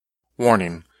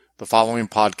Warning: the following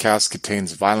podcast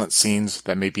contains violent scenes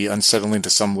that may be unsettling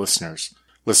to some listeners.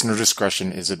 Listener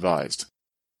discretion is advised.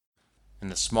 In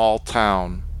the small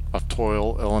town of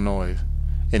Toil, Illinois,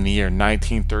 in the year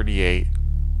 1938,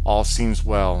 all seems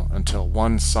well until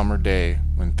one summer day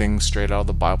when things straight out of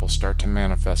the Bible start to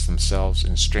manifest themselves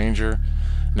in stranger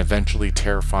and eventually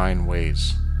terrifying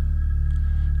ways.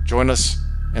 Join us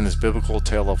in this biblical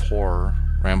tale of horror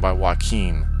ran by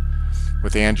Joaquin,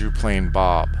 with Andrew playing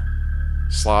Bob,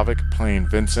 Slavic playing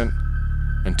Vincent,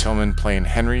 and Tillman playing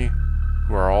Henry,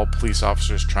 who are all police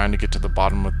officers trying to get to the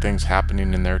bottom of things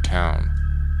happening in their town.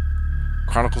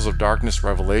 Chronicles of Darkness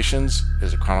Revelations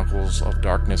is a Chronicles of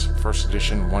Darkness First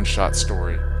Edition one-shot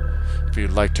story. If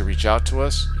you'd like to reach out to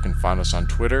us, you can find us on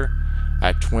Twitter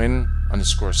at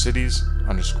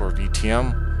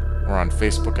twin_cities_VTM or on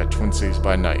Facebook at Twin Cities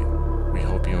by Night. We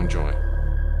hope you enjoy.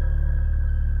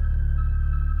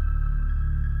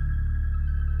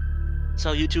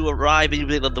 So you two arrive,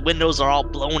 and the windows are all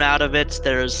blown out of it.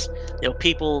 There's,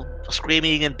 people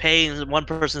screaming in pain. One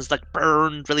person's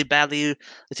burned really badly. You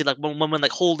see one woman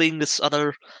holding this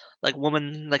other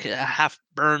woman a half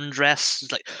burned dress.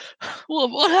 It's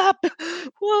what happened?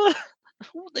 What?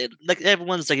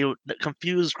 Everyone's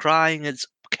confused, crying. It's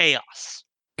chaos.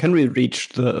 Can we reach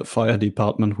the fire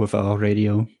department with our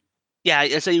radio?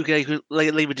 Yeah, so you can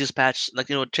leave a dispatch.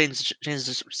 Change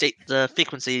the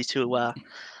frequency to.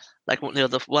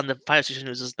 The fire station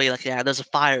uses be there's a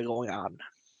fire going on.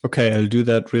 Okay, I'll do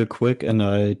that real quick, and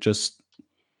I just,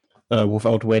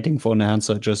 without waiting for an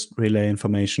answer, just relay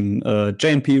information.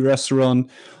 J&P restaurant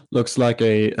looks like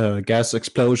a gas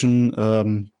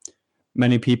explosion.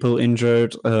 Many people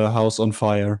injured. House on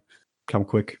fire. Come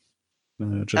quick.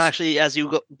 Actually, as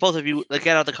you go, both of you get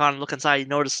out of the car and look inside, you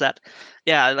notice that,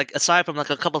 aside from a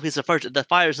couple of pieces of furniture, the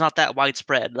fire is not that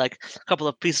widespread. A couple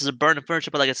of pieces of burning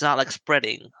furniture, but it's not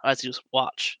spreading as you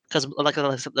watch, because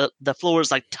the floor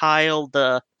is tile,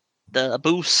 the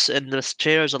booths and the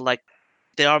chairs are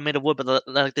they are made of wood, but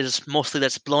they're just mostly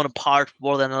that's blown apart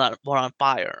more on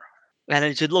fire. And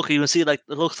as you look, you can see it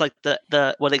looks like the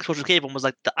what the explosion came from was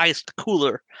the ice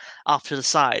cooler off to the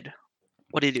side.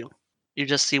 What do you do? You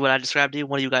just see what I described to you.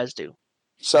 What do you guys do?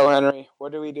 So, Henry,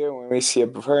 what do we do when we see a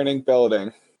burning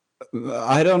building?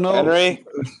 I don't know. Henry?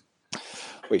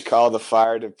 We call the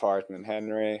fire department,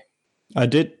 Henry. I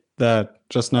did that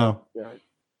just now. Yeah.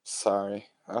 Sorry.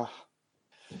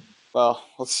 Well,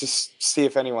 let's just see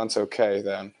if anyone's okay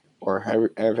then.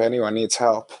 Or if anyone needs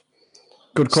help.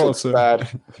 Good call, sir. Bad.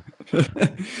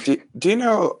 Do you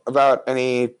know about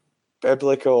any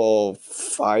biblical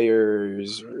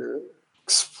fires or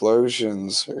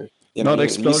explosions, or not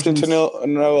explosions? You seem to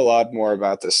know a lot more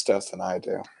about this stuff than I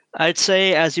do. I'd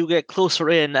say as you get closer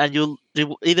in, and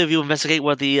either of you investigate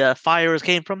where the fires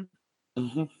came from.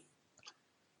 Mm-hmm.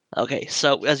 Okay,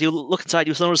 so as you look inside,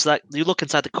 you notice that you look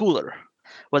inside the cooler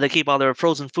where they keep all their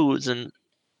frozen foods and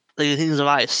the things of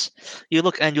ice. You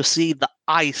look and you see the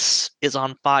ice is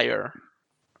on fire.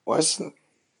 Wasn't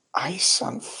ice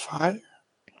on fire?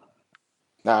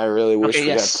 Now I really wish we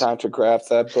had time to grab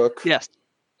that book. Yes.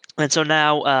 And so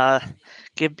now,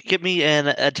 give me an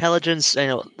intelligence,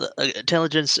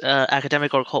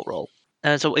 academic or occult roll.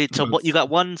 And so, what you got?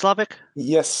 One Slavic?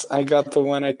 Yes, I got the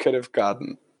one I could have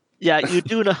gotten. Yeah, you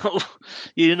do know.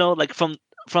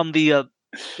 From the,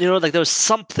 there was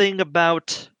something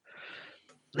about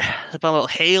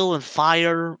hail and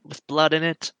fire with blood in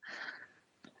it.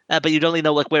 But you don't really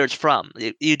know where it's from.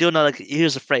 You do know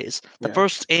here's a phrase: the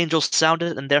first angels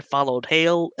sounded, and there followed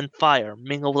hail and fire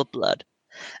mingled with blood.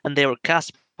 And they were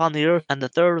cast upon the earth, and the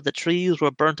third of the trees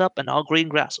were burnt up, and all green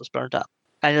grass was burnt up.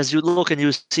 And as you look and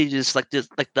you see just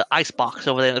the ice box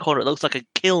over there in the corner, it looks like a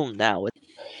kiln now.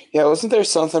 Yeah, wasn't there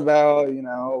something about,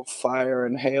 fire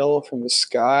and hail from the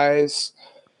skies?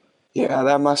 Yeah,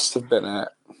 that must have been it.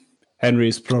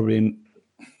 Henry's probably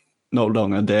no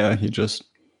longer there. He just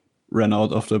ran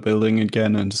out of the building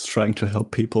again and is trying to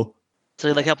help people. So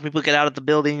you helping people get out of the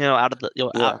building, out of the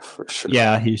out. For sure.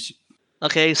 Yeah, he's.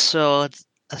 Okay, so let's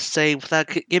say without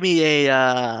give me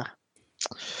a.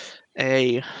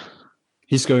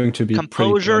 He's going to be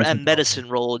composure and medicine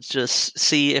roll. Just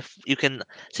see if you can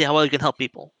see how well you can help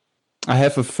people. I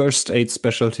have a first aid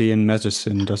specialty in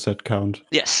medicine. Does that count?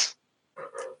 Yes.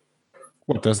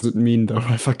 What does it mean, though?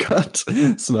 I forgot.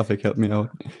 Slavic, help me out.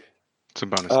 It's a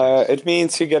bonus. It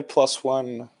means you get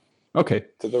 +1. Okay.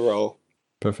 To the roll.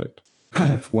 Perfect. I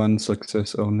have one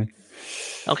success only.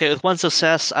 Okay, with one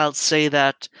success, I'll say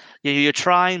that you're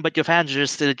trying, but your hands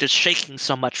are just shaking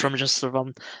so much from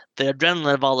the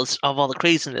adrenaline of all the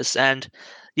craziness, and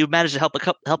you managed to help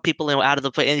people out of the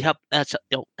place, and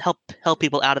help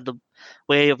people out of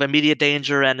way of immediate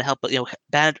danger and help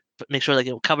make sure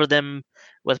cover them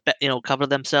with cover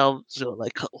themselves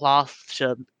like cloth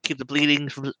to keep the bleeding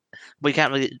from. We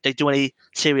can't really do any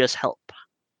serious help.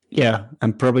 Yeah,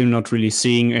 I'm probably not really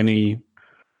seeing any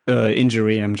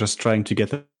injury. I'm just trying to get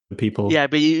the people. Yeah,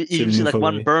 but you see move like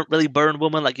one away. really burned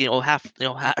woman, like half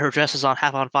her dress is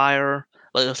half on fire,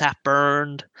 like it was half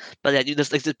burned. But yeah,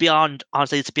 it's beyond.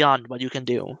 Honestly, it's beyond what you can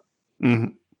do.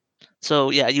 Mhm.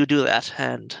 So yeah, you do that,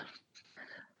 and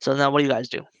so now what do you guys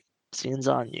do? Scene's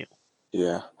on you.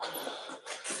 Yeah.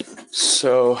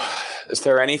 So, is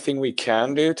there anything we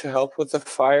can do to help with the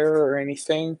fire or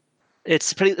anything?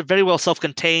 It's very well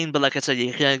self-contained, but like I said,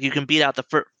 you can beat out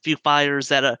the few fires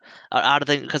that are out of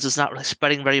thing because it's not really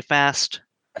spreading very fast.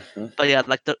 Mhm. But yeah,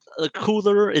 like the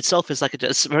cooler itself is like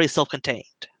it's very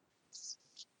self-contained.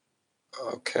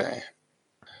 Okay.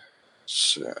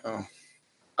 So,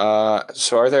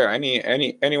 are there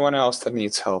anyone else that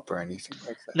needs help or anything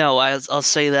like that? No, I'll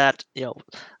say that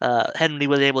Henry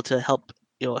was able to help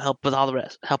help with all the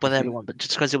rest, help with Mhm. everyone, but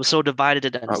just because it was so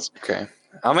divided and Okay.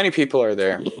 How many people are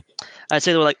there? I'd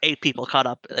say there were like 8 people caught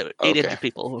up, 8 Okay. injured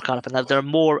people who were caught up, and that there are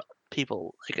more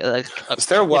people. Is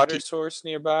there a water 50 source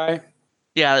nearby?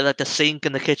 Yeah, like the sink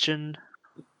in the kitchen.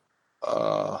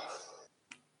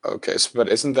 Okay. So, but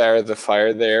isn't there the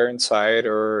fire there inside,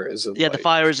 or is it? Yeah, the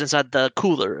fire is inside the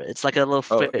cooler. It's like a little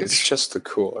Oh, fridge. it's just the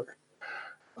cooler.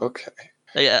 Okay.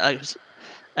 Yeah,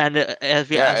 and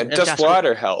does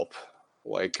water help?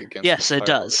 Like against Yes, the it fire?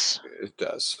 does. It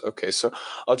does. Okay, so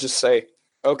I'll just say,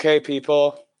 okay,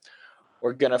 people,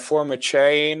 we're gonna form a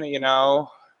chain.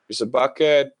 There's a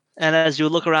bucket. And as you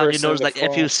look around, you Person in notice the like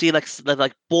if you front. see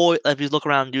if you look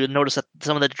around, you notice that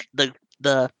some of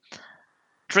the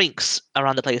drinks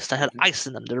around the place that had Mhm. ice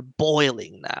in them, they're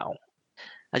boiling now.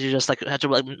 And you just have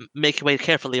to make your way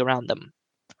carefully around them.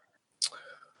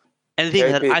 Anything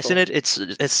Okay, that had ice in people.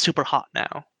 it's super hot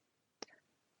now.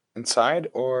 Inside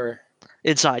or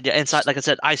Inside, yeah, inside. Like I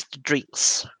said, iced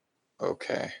drinks.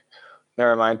 okay.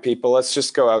 Never mind, people. Let's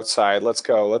just go outside. Let's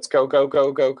go. Let's go. Go.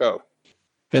 Go. Go. Go.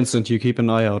 Vincent, you keep an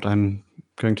eye out. I'm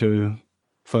going to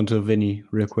phone to Vinny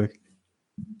real quick.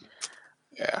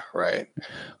 Yeah. Right.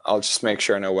 I'll just make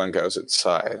sure no one goes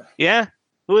outside. Yeah,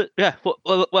 yeah.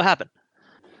 What happened?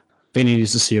 Vinny,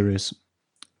 this is serious.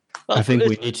 Well, I think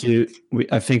we need to.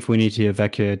 I think we need to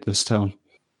evacuate this town.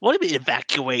 What do you mean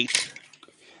evacuate?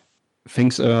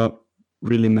 Things are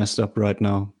really messed up right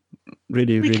now. We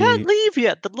can't leave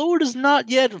yet. The Lord is not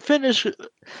yet finished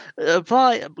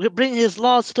bringing his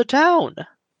laws to the town.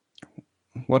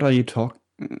 What are you talking?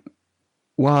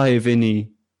 Why, Vinny?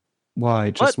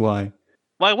 Why? Just why?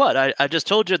 Why what? I just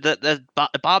told you that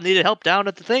Bob needed help down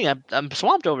at the thing. I'm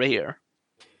swamped over here.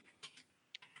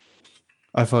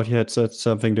 I thought you had said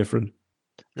something different.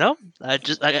 No,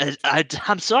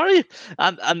 I'm sorry.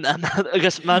 I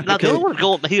guess not the only one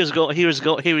going. He was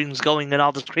going and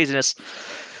all this craziness.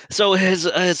 So is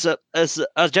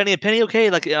Jenny and Penny okay?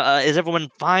 Like, is everyone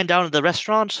fine down at the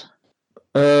restaurant?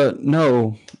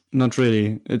 No, not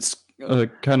really. It's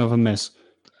kind of a mess,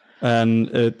 and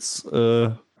it's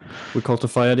we called the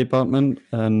fire department,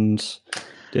 and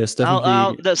there's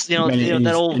definitely they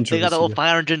got the old here.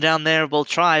 fire engine down there. We'll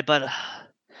try, but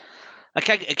I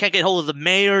can't get hold of the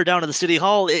mayor down at the city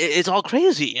hall. It's all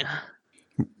crazy.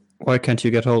 Why can't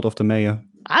you get hold of the mayor?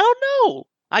 I don't know.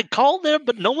 I called there,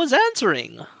 but no one's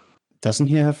answering. Doesn't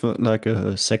he have like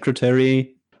a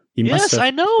secretary? He yes, must have I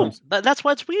know. some... That's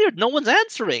why it's weird. No one's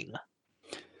answering.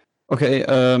 Okay,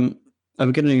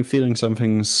 I'm getting a feeling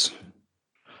something's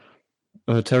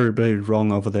terribly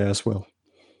wrong over there as well.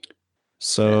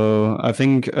 So I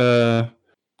think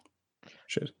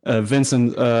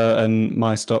Vincent and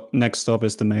my next stop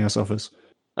is the mayor's office.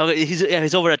 Okay,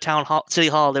 he's over at city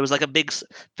hall. There was like a big,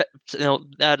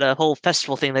 a whole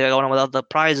festival thing they got going on with all the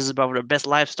prizes about the best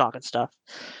livestock and stuff.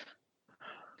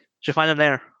 Should find him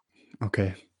there.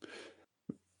 Okay.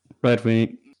 Right,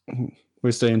 we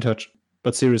stay in touch.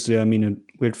 But seriously, I mean it.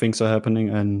 Weird things are happening,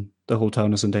 and the whole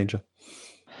town is in danger.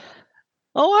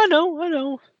 Oh, I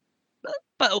know.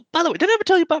 But by the way, did I ever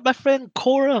tell you about my friend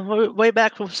Cora way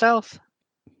back from south?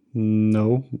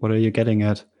 No. What are you getting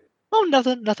at? Oh,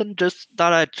 nothing. Just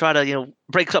thought I'd try to,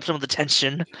 break up some of the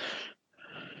tension.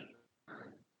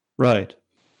 Right.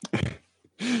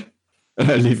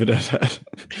 I leave it at that.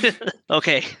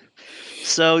 Okay.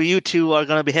 So you two are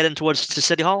going to be heading towards the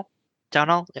city hall? Town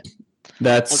hall? Yeah.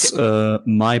 That's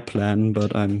my plan,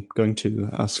 but I'm going to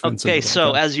ask Vincent. Okay,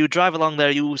 so as you drive along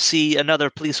there, you see another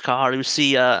police car. You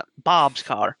see Bob's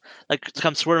car. Like,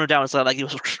 come swerving down. It's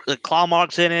like claw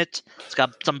marks in it. It's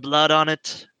got some blood on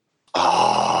it.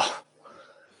 Ah,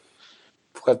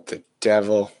 what the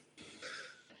devil.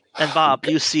 And Bob,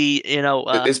 you see,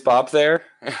 Is Bob there?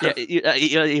 yeah,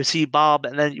 you see Bob,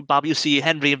 and then Bob, you see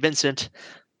Henry and Vincent's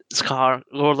car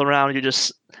roll around. You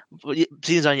just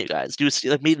scenes on you guys. Do you see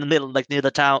like meet in the middle, like near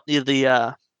the town, near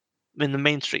the in the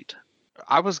main street?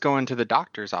 I was going to the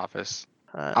doctor's office.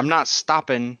 Uh, I'm not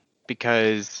stopping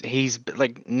because he's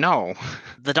like, no.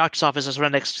 the doctor's office is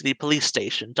right next to the police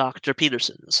station, Dr.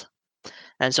 Peterson's.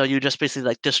 And so you just basically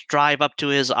like just drive up to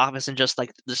his office and just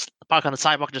park on the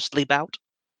sidewalk and just sleep out.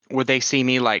 Would they see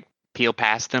me like peel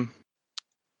past him?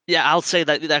 Yeah, I'll say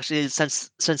that actually since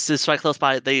it's right close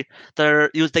by, they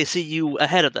see you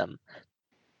ahead of them.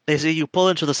 They see you pull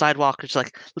into the sidewalk, just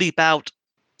like leap out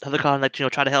of the car and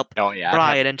try to help Oh yeah, I'd have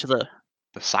Brian into the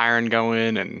siren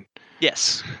going and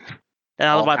yes. And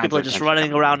all all of people are kinds of just attention running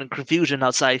coming around on. in confusion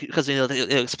outside because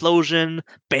the explosion,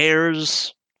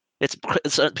 bears. It's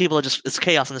people are just it's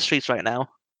chaos in the streets right now.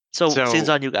 So scenes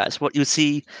on you guys. What you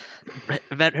see,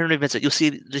 Henry Vincent. You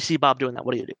see Bob doing that.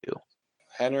 What do you do?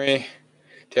 Henry,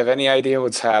 do you have any idea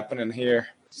what's happening here?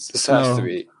 This has to No.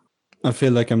 be. I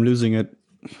feel like I'm losing it.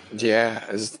 Yeah,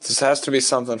 this has to be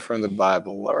something from the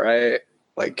Bible, all right?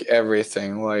 Like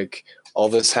everything, like all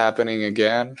this happening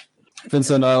again.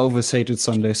 Vincent, I always hated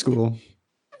Sunday school.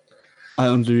 I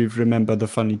only remember the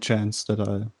funny chants that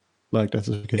I liked as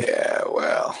a kid. Yeah,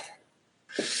 well.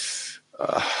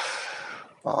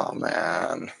 Oh,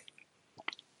 man.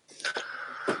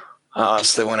 I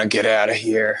honestly want to get out of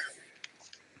here.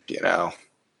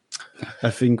 I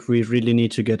think we really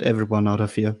need to get everyone out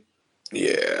of here.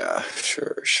 Yeah,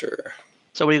 sure.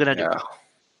 So what are you gonna do?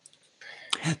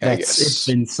 Yeah. That's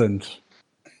it, Vincent.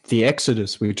 The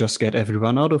Exodus. We just get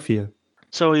everyone out of here.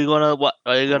 So are you gonna what?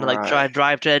 Are you gonna like Right.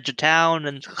 drive to edge of town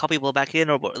and call people back in,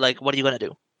 or like what are you gonna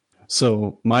do?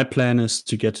 So my plan is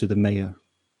to get to the mayor.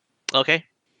 Okay.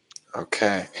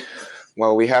 Okay.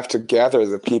 Well, we have to gather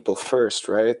the people first,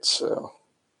 right? So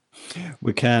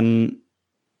We can.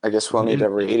 I guess we'll need a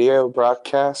radio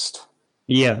broadcast.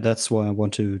 Yeah, that's why I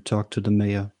want to talk to the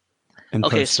mayor. in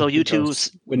Okay, person, so you two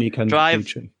because when he can drive-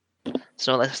 reach him.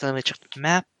 So let me check the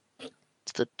map.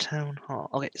 It's the town hall.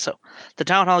 Okay, so the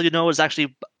town hall is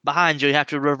actually behind you. You have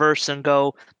to reverse and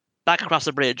go back across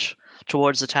the bridge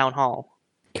towards the town hall.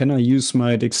 Can I use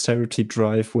my dexterity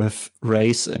drive with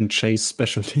race and chase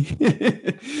specialty?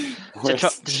 To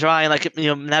try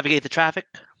and navigate the traffic.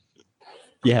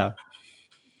 Yeah,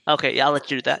 Okay, yeah, I'll let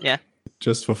you do that. Yeah,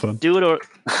 just for fun. do it, or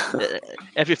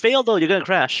if you fail though, you're gonna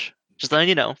crash. Just letting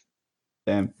you know.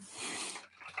 Damn.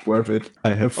 Worth it. I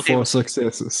have Okay. 4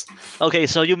 successes. Okay,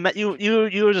 so you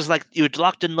were just like you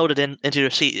locked and loaded into your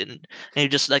seat, and you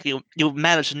just like you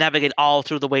managed to navigate all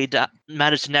through the way down,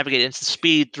 managed to navigate into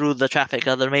speed through the traffic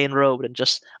of the main road, and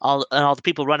just all the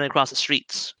people running across the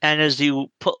streets. And as you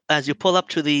pull up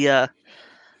to the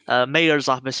mayor's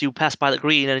office, you pass by the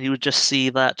green, and you just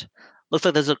see that looks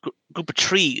like there's a group of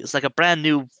trees, like a brand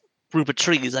new group of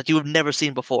trees that you have never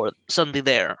seen before, suddenly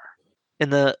there,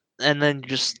 and then you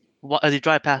just. As you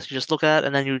drive past, you just look at it,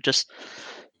 and then you just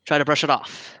try to brush it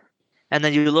off. And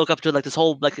then you look up to like this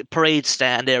whole like parade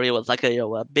stand area with like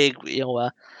a big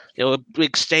a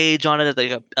big stage on it,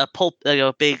 like a pulp, like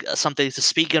a big something to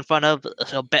speak in front of.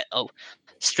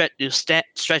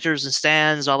 Stretchers and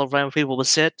stands all around where people would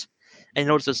sit, and you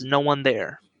notice there's no one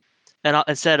there. And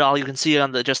instead, all you can see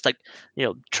on the just like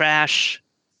trash,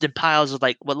 and piles of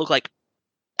like what look like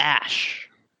ash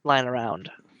lying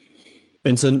around.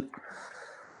 Vincent,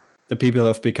 the people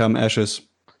have become ashes.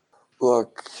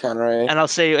 Look, Henry. And I'll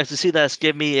say, as you see this,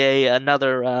 give me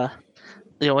another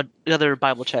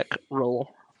Bible check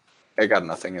roll. I got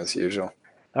nothing as usual.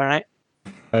 All right.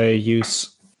 I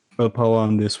use willpower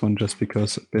on this one just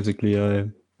because basically I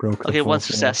broke the Okay, one fourth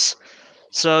wall. success.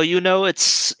 So you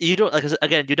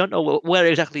don't know where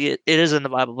exactly it is in the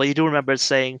Bible, but you do remember it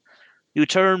saying, "You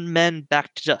turn men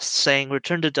back to dust," saying,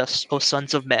 "Return to dust, O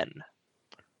sons of men."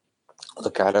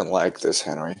 Look, I don't like this,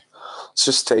 Henry. Let's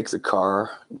just take the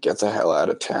car and get the hell out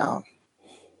of town.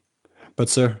 But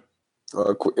sir,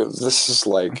 Look, this is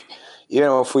like,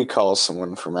 if we call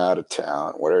someone from out of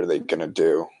town, what are they going to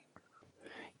do?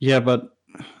 yeah, but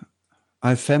I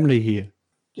have family here.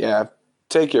 Yeah,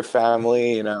 take your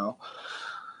family,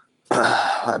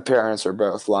 My parents are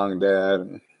both long dead,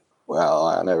 and, well,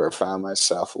 I never found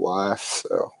myself alive,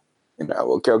 so,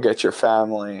 we'll go get your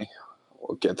family.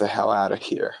 We'll get the hell out of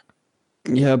here.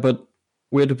 Yeah, but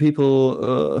we're the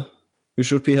people who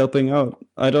should be helping out.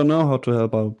 I don't know how to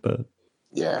help out, but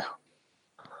Yeah.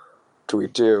 What do we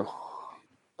do?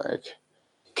 Like,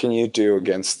 can you do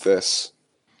against this?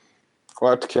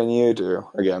 What can you do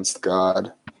against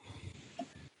God?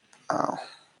 Oh.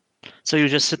 So you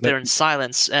just sit there in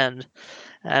silence, and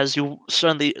as you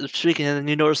suddenly speaking, and then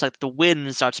you notice like the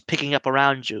wind starts picking up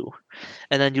around you,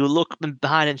 and then you look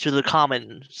behind into the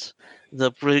commons,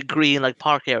 the green like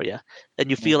park area, and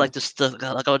you feel like just like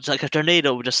a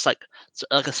tornado, just like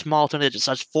a small tornado just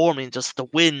starts forming. Just the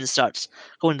wind starts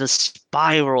going to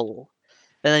spiral,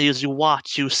 and then as you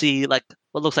watch, you see like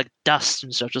what looks like dust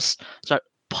and stuff just start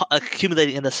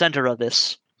accumulating in the center of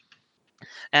this.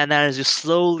 And then as you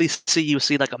slowly see, you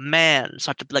see like a man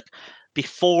start to like be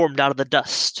formed out of the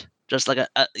dust, just like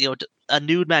a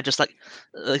nude man, just like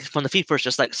from the feet first,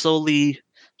 just like slowly,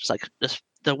 just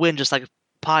the wind just like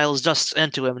piles dust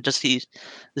into him, and you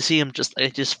see him just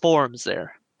it just forms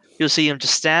there. You'll see him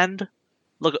just stand,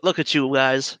 look at you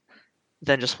guys,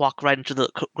 then just walk right into the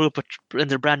group in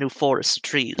their brand new forest of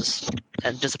trees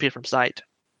and disappear from sight.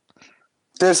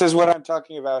 This is what I'm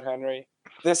talking about, Henry.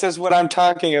 This is what I'm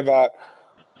talking about.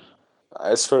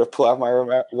 I sort of pull out my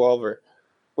revolver.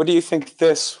 What do you think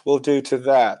this will do to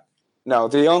that? No,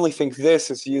 the only thing this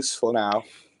is useful now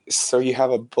is so you have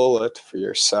a bullet for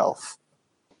yourself.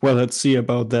 Well, let's see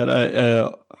about that. I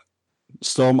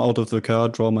storm out of the car,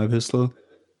 draw my pistol.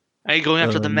 Are you going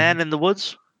after the man in the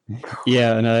woods?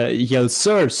 Yeah, and I yell,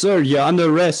 "Sir, you're under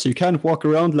arrest. You can't walk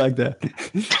around like that."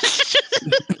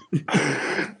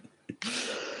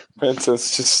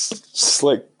 Vincent's just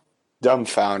like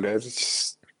dumbfounded.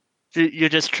 You're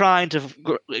just trying to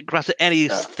grasp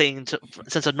anything to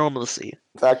sense of normalcy.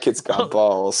 That kid's got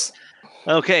balls.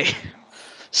 Okay,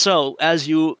 so as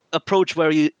you approach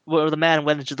where the man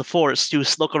went into the forest, you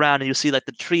look around and you see like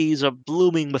the trees are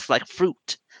blooming with like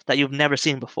fruit that you've never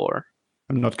seen before.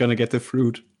 I'm not gonna get the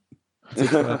fruit.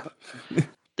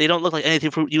 They don't look like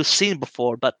anything fruit you've seen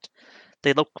before, but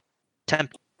they look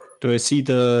tempting. Do I see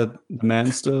the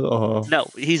man still, or No,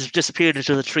 he's disappeared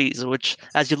into the trees, which,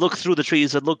 as you look through the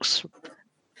trees, it looks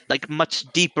like much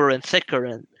deeper and thicker,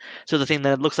 and so the thing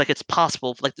that it looks like it's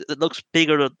possible, like it looks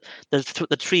bigger.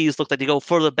 The trees look like they go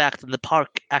further back than the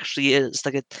park actually is.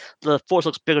 Like the forest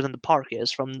looks bigger than the park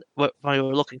is from what you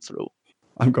were looking through.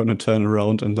 I'm gonna turn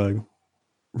around and like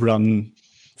run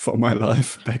for my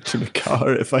life back to the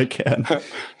car if I can.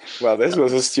 Well, this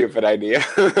was a stupid idea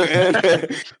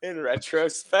in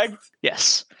retrospect.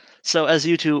 Yes. So as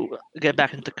you two get back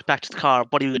to the car,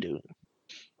 what are you gonna do?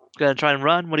 Gonna try and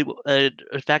run? What are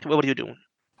you doing?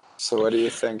 So, what do you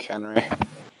think, Henry?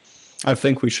 I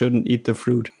think we shouldn't eat the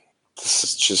fruit.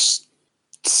 It's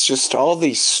just all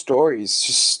these stories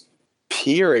just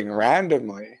appearing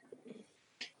randomly.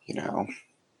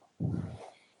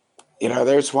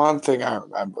 There's one thing I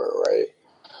remember, right?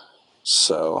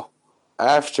 So,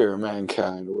 after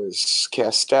mankind was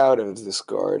cast out of this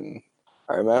garden,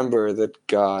 I remember that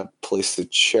God placed a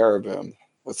cherubim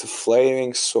with a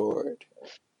flaming sword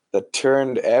that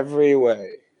turned every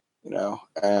way,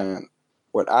 and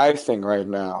what I think right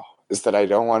now is that I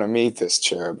don't want to meet this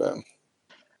cherubim.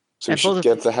 So we should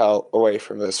get the hell away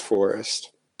from this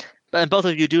forest. And both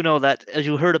of you do know that, as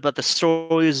you heard about the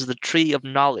stories of the Tree of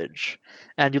Knowledge,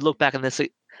 and you look back on this,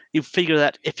 you figure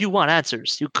that if you want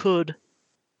answers, you could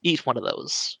eat one of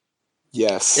those.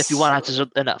 Yes. If you want answers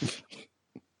enough.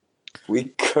 We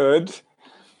could.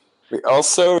 We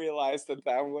also realized that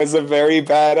was a very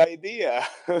bad idea.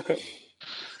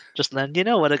 Just letting you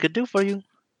know what it could do for you.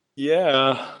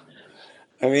 Yeah.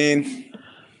 I mean,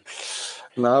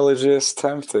 knowledge is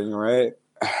tempting, right?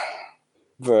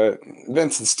 But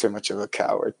Vincent's too much of a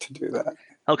coward to do that.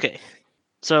 Okay.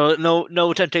 So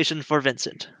no temptation for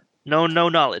Vincent. No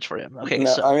knowledge for him. Okay.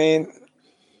 No, so I mean,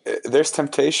 there's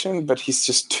temptation, but he's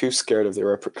just too scared of the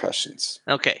repercussions.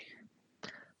 Okay.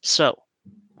 So,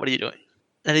 what are you doing?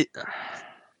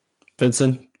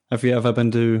 Vincent, have you ever been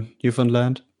to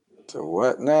Newfoundland? To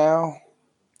what now?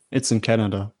 It's in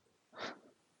Canada.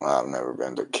 I've never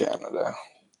been to Canada.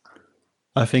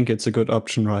 I think it's a good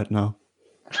option right now.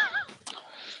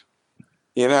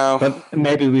 But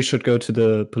maybe we should go to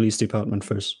the police department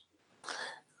first.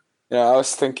 Yeah, I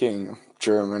was thinking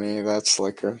Germany. That's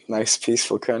like a nice,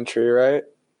 peaceful country, right?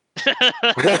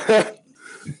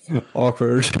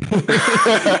 Awkward.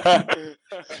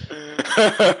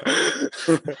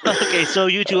 Okay, so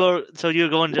you're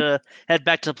going to head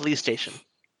back to the police station.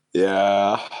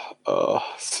 Yeah.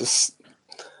 It's just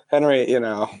Henry.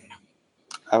 I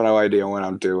have no idea what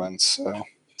I'm doing, so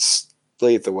just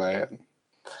lead the way and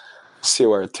see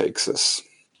where it takes us.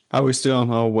 Are we still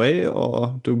on our way,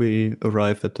 or do we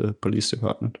arrive at the police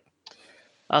department?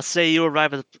 I'll say you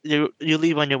arrive at you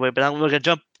leave on your way, but we're gonna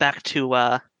jump back to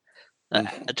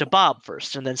Bob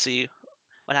first, and then see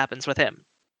what happens with him.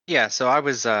 Yeah, so I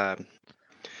was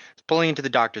pulling into the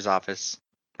doctor's office,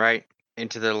 right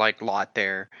into the lot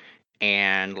there,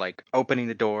 and opening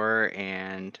the door,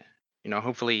 and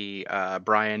hopefully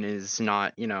Brian is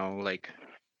not, like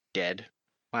dead.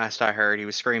 Last I heard, he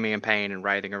was screaming in pain and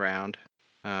writhing around.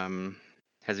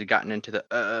 Has he gotten into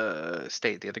the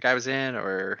state the other guy was in,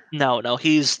 or? No,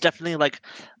 he's definitely like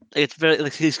it's very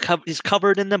like he's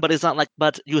covered in them, but it's not like.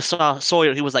 But you saw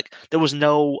Sawyer, he was like there was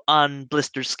no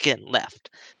unblistered skin left.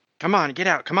 Come on, get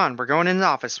out! Come on, we're going in the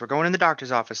office. We're going in the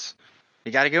doctor's office.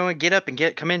 You got to go and get up and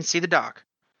come in and see the doc.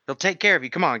 He'll take care of you.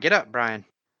 Come on, get up, Brian.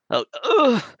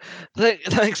 Oh,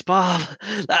 thanks, Bob.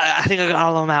 I think I got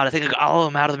all of them out. I think I got all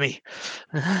of them out of me.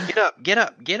 Get up, get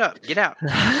up, get up, get out.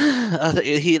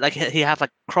 He have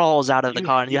like crawls out of the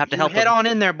car, and you have to help head him. on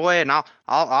in there, boy, and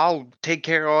I'll take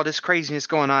care of all this craziness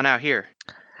going on out here.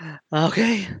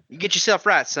 Okay. You get yourself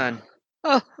right, son.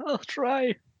 I'll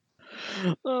try.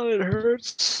 Oh, it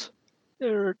hurts. It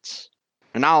hurts.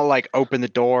 And I'll like open the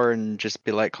door and just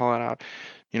be like calling out,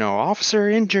 officer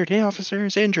injured. Hey, officer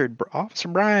is injured. Officer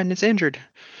Brian is injured.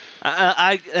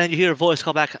 And you hear a voice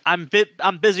call back. I'm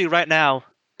busy right now.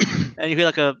 And you hear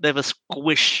like they have a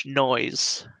squish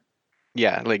noise.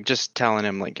 Yeah, like just telling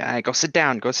him like, hey, go sit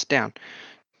down.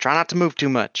 Try not to move too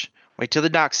much. Wait till the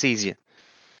doc sees you.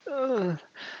 And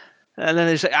then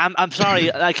they say, I'm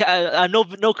sorry. I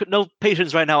no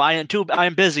patience right now. I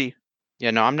am busy.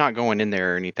 Yeah, no, I'm not going in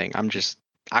there or anything.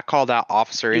 I called out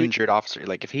officer injured officer.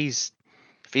 Like if he's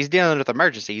dealing with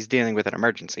emergency, he's dealing with an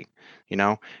emergency, and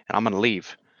I'm gonna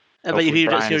leave. But you Hopefully just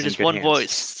Brian hear is in just good one hands.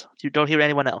 voice. You don't hear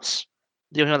anyone else.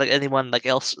 You don't hear like anyone like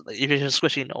else. You hear a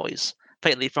squishing noise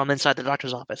faintly from inside the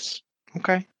doctor's office.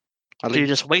 Okay. Do you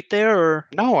just wait there, or?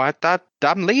 No, I thought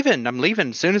I'm leaving.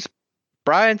 As soon as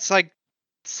Brian's like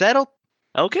settled.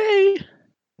 Okay.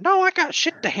 No, I got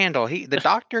shit to handle. The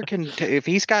doctor can if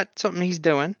he's got something he's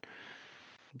doing.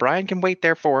 Brian can wait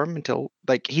there for him until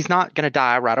like he's not gonna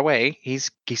die right away. He's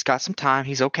got some time.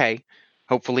 He's okay.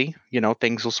 Hopefully,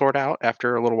 things will sort out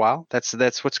after a little while. That's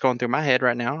what's going through my head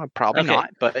right now. Probably Okay. not,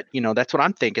 but that's what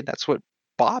I'm thinking. That's what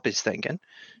Bob is thinking.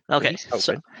 Okay.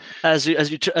 So as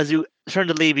you turn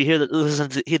to leave, you hear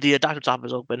the doctor's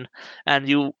office open, and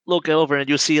you look over and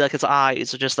you see like his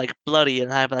eyes are just like bloody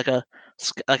and have like a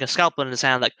scalpel in his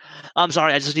hand. Like, I'm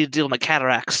sorry, I just need to deal with my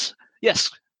cataracts. Yes,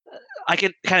 I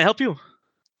can. Can I help you?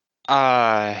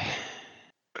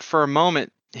 For a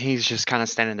moment, he's just kind of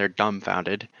standing there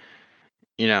dumbfounded,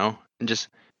 and just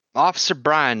Officer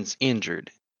Brian's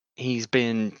injured. He's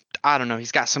been, I don't know,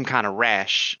 he's got some kind of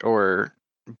rash or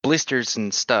blisters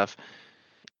and stuff.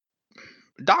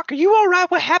 Doc, are you all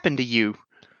right? What happened to you?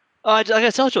 Like I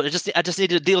told you, I just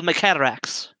needed to deal with my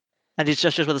cataracts, and he's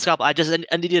just with a scalpel. I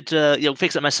needed to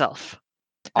fix it myself.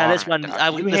 And this one,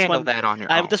 that on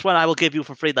your own. This one I will give you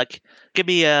for free. Like, give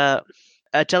me a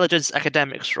intelligence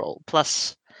academics roll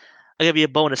plus I'll give you a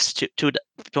bonus two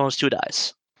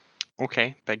dice.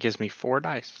 Okay, that gives me 4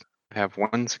 dice. I have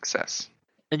 1 success.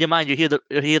 In your mind, you hear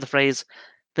the phrase,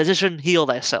 "Physician, heal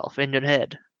thyself," in your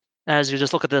head, as you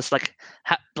just look at this like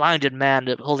blinded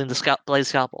man holding the blade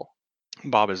scalpel.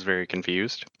 Bob is very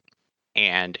confused,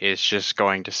 and is just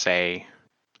going to say,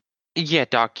 "Yeah,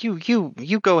 Doc, you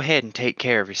go ahead and take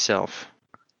care of yourself."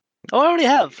 Oh, I already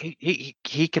have.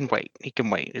 He can wait. He can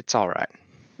wait. It's all right.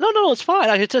 No, it's fine.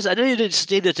 I just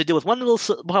needed to deal with one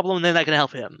little problem, and then I can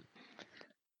help him.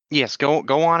 Yes, go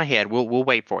on ahead. We'll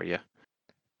wait for you.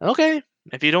 Okay.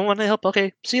 If you don't want to help,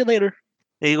 okay. See you later.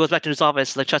 And he goes back to his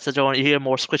office, like shuts the door, and you hear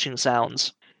more squishing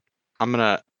sounds. I'm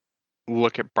gonna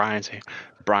look at Brian and say,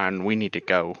 "Brian, we need to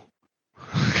go.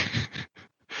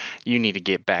 You need to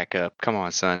get back up. Come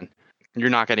on, son. You're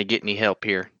not gonna get any help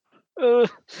here."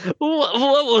 What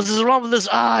was wrong with his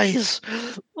eyes?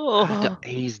 Oh.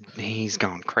 He's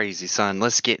gone crazy, son.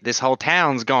 Let's get this whole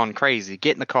town's gone crazy.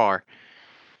 Get in the car.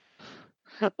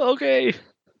 Okay.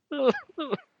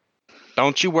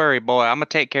 Don't you worry, boy. I'm gonna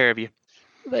take care of you.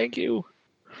 Thank you.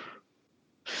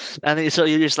 And then, so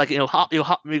you just like you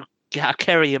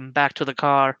carry him back to the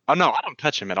car. Oh no, I don't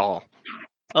touch him at all.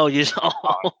 Oh, you just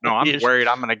no, I'm worried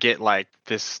I'm gonna get like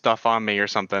this stuff on me or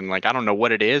something. Like I don't know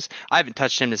what it is. I haven't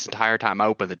touched him this entire time. I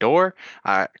opened the door,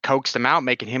 I coaxed him out,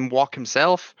 making him walk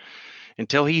himself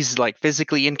until he's like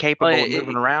physically incapable of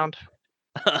moving around.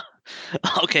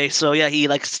 Okay, so yeah, he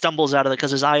like stumbles out of it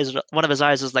because one of his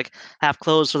eyes is like half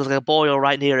closed, so there's like a boil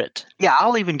right near it. Yeah,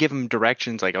 I'll even give him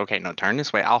directions like, okay, no, turn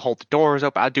this way. I'll hold the doors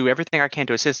open. I'll do everything I can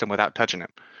to assist him without touching him.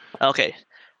 Okay.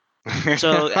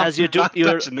 So as you do,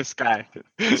 you're touching this guy.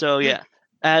 So yeah,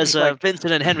 as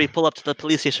Vincent and Henry pull up to the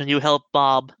police station, you help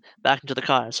Bob back into the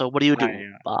car. So what do you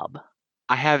do, Bob?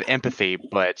 I have empathy,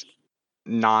 but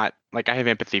not like I have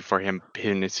empathy for him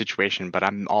in this situation, but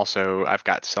I've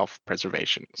got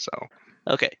self-preservation. So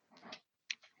okay,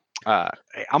 I'm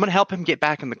gonna help him get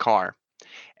back in the car,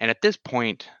 and at this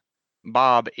point,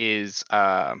 Bob is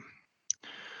I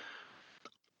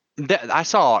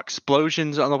saw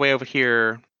explosions on the way over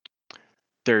here.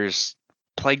 There's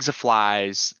plagues of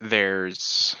flies.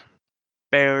 There's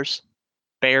Bears.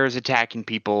 bears attacking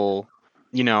people.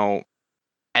 You know,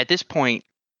 at this point,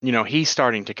 you know, he's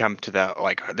starting to come to the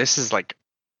like, this is like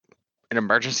an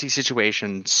emergency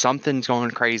situation. Something's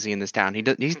going crazy in this town. He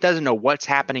doesn't know what's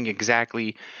happening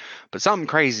exactly, but something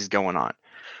crazy is going on.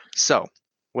 So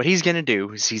what he's going to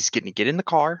do is he's going to get in the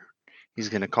car. He's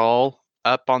going to call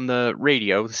up on the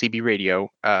radio, the CB radio,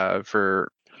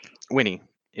 for Winnie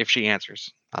if she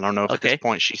answers. I don't know if at this Okay.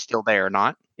 point she's still there or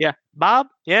not. Yeah. Bob?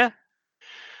 Yeah?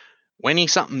 Winnie,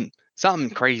 something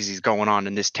crazy is going on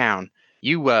in this town.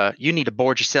 You need to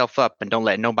board yourself up and don't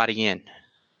let nobody in.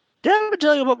 Did I ever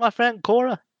tell you about my friend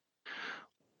Cora?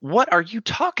 What are you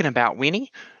talking about,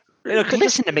 Winnie? You know, 'cause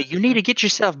Listen to me. You need to get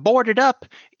yourself boarded up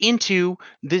into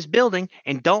this building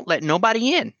and don't let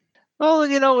nobody in. Well,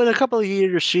 you know, in a couple of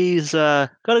years, she's got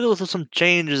to go through some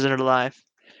changes in her life.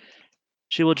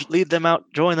 She will lead them out,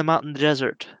 join them out in the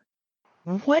desert.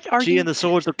 What are She you? and the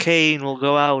Swords of Cain will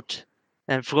go out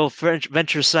and go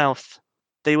venture south.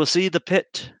 They will see the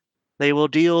pit. They will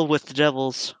deal with the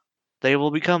devils. They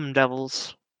will become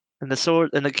devils. And the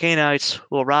Cainites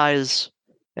will rise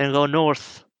and go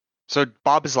north. So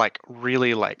Bob is like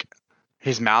really like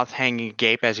his mouth hanging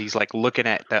agape as he's like looking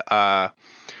at the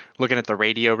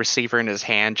radio receiver in his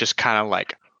hand, just kind of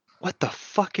like, what the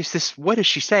fuck is this? What is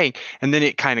she saying? And then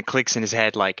it kind of clicks in his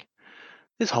head like,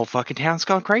 this whole fucking town's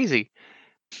gone crazy.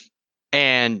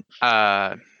 And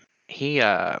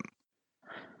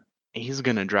he's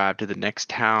gonna drive to the next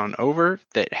town over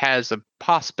that has a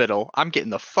hospital. I'm getting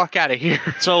the fuck out of here.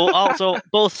 So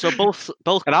both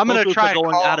And I'm gonna groups try are and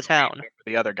going call out of town. for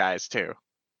the other guys too.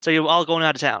 So you're all going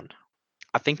out of town.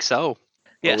 I think so. Well,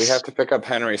 Yes. we have to pick up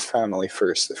Henry's family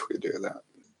first if we do that.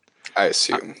 I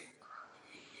assume.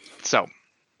 So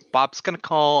Bob's gonna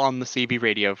call on the CB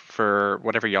radio for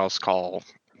whatever y'all's call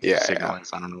signal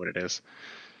is. I don't know what it is.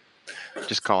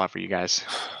 Just call out for you guys.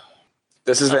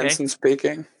 This is Okay. Vincent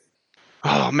speaking.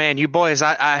 Oh man, you boys,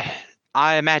 I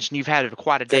imagine you've had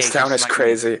quite a day. This town just is like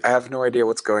crazy. I have no idea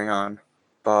what's going on.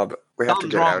 Bob, we have to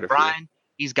Something's get wrong out with of Brian.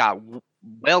 He's got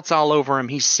welts all over him.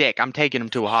 He's sick. I'm taking him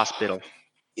to a hospital.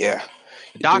 here. Yeah.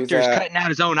 The doctor's that. cutting out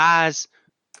his own eyes.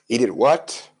 He did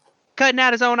what? Cutting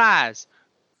out his own eyes.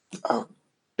 Oh,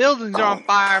 Buildings are on Oh.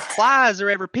 fire. Flies are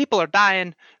everywhere. People are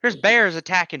dying. There's bears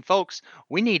attacking folks.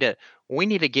 We need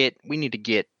to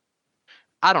get.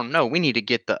 I don't know. We need to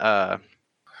get the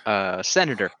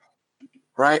senator.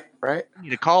 right. We need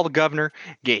to call the governor.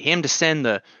 Get him to send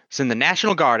the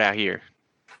National Guard out here.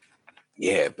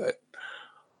 Yeah, but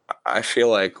I feel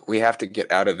like we have to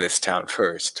get out of this town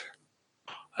first.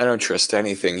 I don't trust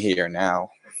anything here now.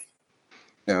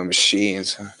 No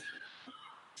machines.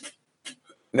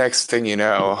 Next thing you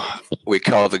know, we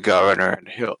call the governor and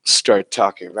he'll start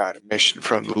talking about a mission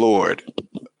from the Lord.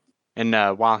 And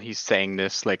while he's saying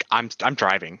this, like I'm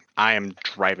driving. I am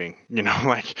driving. You know,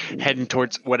 like heading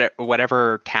towards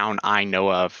whatever town I know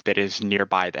of that is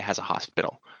nearby that has a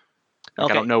hospital. Like,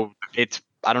 Okay.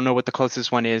 I don't know what the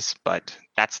closest one is, but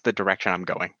that's the direction I'm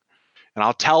going. And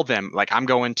I'll tell them like I'm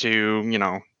going to, you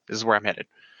know, this is where I'm headed.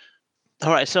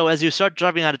 All right. So as you start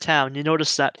driving out of town, you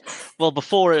notice that, well,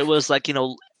 before it was like, you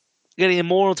know, getting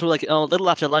more into like a little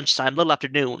after lunchtime, little after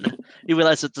noon. You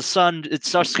realize that it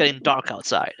starts getting dark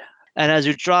outside. And as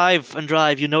you drive and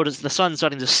drive, you notice the sun's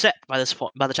starting to set by this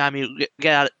point. By the time you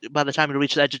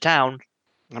reach the edge of town,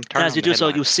 I'm and turning as you on the do so,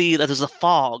 you headlights. see that there's a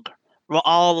fog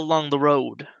all along the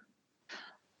road.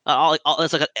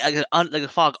 It's like a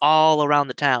fog all around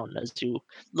the town. As you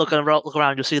look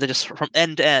around, you see that just from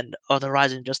end to end of the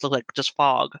horizon just look like just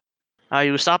fog. Are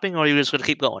you stopping, or are you just going to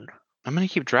keep going? I'm gonna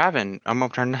keep driving. I'm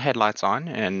gonna turn the headlights on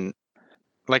and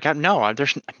like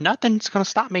there's nothing's gonna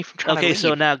stop me from trying to Okay, leave.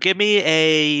 so now give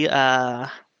me I'm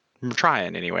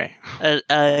trying anyway.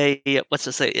 a what's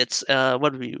it say? It's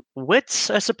what would you wits,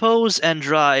 I suppose, and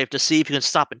drive to see if you can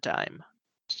stop in time.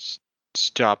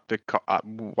 Stop the car.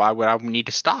 Why would I need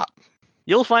to stop?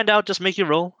 You'll find out. Just make your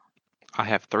roll. I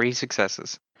have 3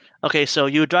 successes. Okay, so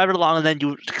you drive it along, and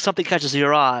then something catches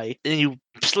your eye, and you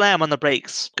slam on the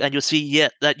brakes, and you see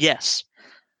yes,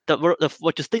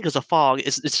 what you think is a fog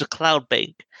it's a cloud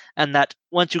bank, and that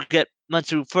once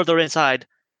you further inside,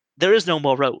 there is no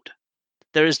more road.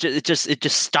 There is it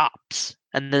just stops,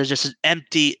 and there's just an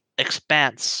empty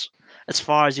expanse as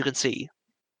far as you can see.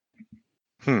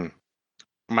 I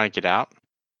might get out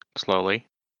slowly.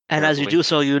 And as you Carefully. do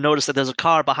so, you notice that there's a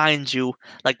car behind you,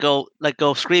 go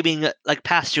screaming like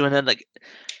past you, and then like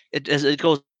it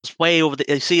goes way over the.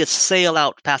 You see it sail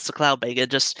out past the cloud bank.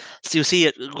 So you see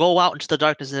it go out into the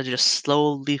darkness, and it just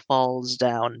slowly falls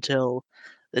down until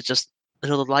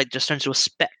the light just turns to a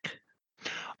speck.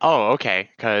 Oh, okay.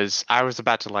 Because I was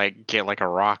about to like get like a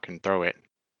rock and throw it.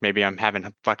 Maybe I'm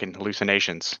having fucking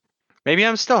hallucinations. Maybe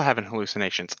I'm still having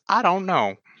hallucinations. I don't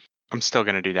know. I'm still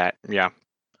gonna do that. Yeah.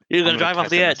 You're I'm gonna drive off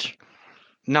test the it edge.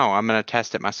 No, I'm gonna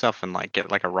test it myself and like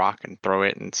get like a rock and throw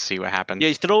it and see what happens. Yeah,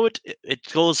 you throw it, it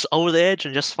goes over the edge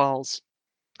and just falls.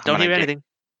 I'm Don't gonna hear anything.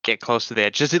 Get close to the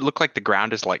edge. Does it look like the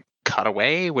ground is like cut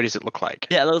away? What does it look like?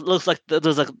 Yeah, it looks like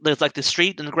there's like the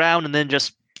street and the ground, and then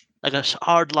just like a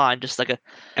hard line, just like a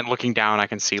And looking down, I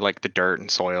can see like the dirt and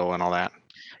soil and all that.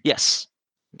 yes.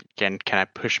 Can I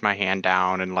push my hand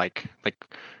down and like It's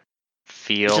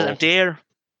feel just empty air.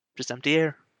 Just empty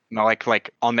air. no like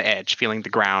on the edge, feeling the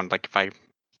ground. Like if I'm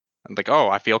like, oh,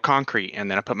 I feel concrete,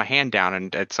 and then I put my hand down,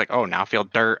 and it's like, oh, now I feel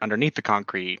dirt underneath the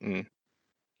concrete, and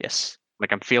Yes.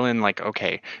 like I'm feeling like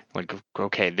okay,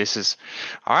 this is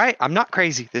all right. I'm not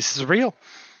crazy. This is real.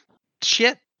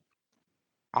 Shit.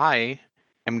 I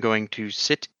am going to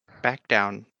sit back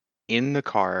down in the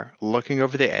car, looking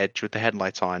over the edge with the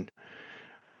headlights on,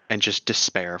 and just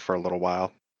despair for a little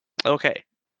while. Okay.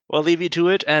 We'll leave you to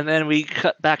it, and then we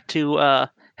cut back to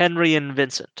Henry and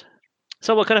Vincent.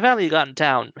 So, what kind of family you got in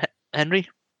town, Henry?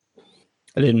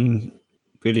 I didn't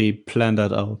really plan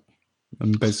that out.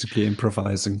 I'm basically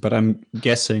improvising, but I'm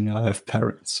guessing I have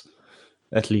parents,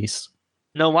 at least.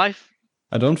 No wife?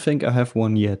 I don't think I have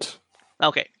one yet.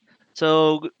 Okay.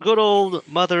 So, good old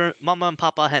mama and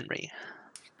papa Henry.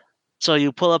 So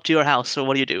you pull up to your house, so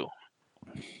what do?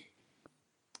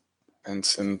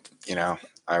 Vincent,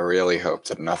 I really hope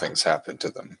that nothing's happened to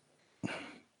them.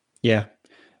 Yeah.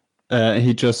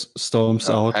 He just storms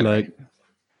out, Henry. like,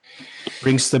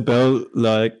 rings the bell,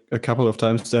 like, a couple of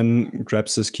times, then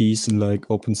grabs his keys and, like,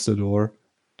 opens the door.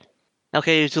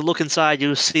 Okay, to look inside,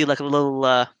 you see like a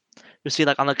little, you see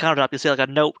like on the countertop, you see like a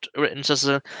note written, says,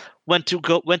 "Went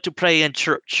to pray in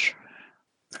church.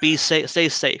 Be safe, stay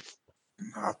safe."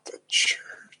 Not the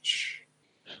church.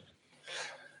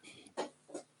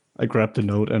 I grab the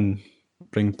note and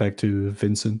bring it back to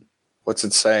Vincent. What's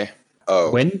it say?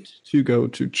 Oh. Went to go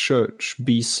to church.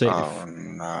 Be safe. Oh,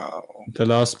 no. The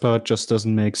last part just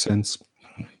doesn't make sense.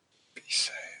 Be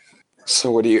safe. So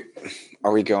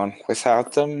are we going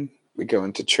without them? We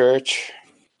going to church?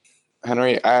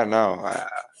 Henry, I don't know.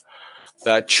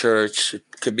 That church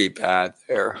could be bad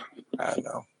there. I don't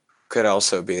know. Could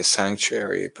also be a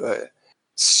sanctuary, but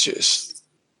it's just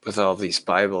with all these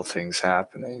Bible things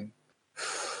happening.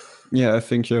 Yeah, I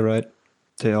think you're right.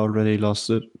 They already lost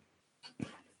it.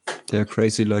 They're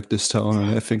crazy like this town,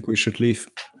 and I think we should leave.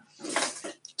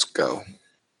 Let's go.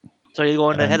 So you're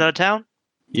going to head out of town?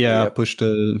 Yeah, Yep. push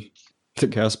the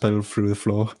gas pedal through the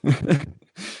floor.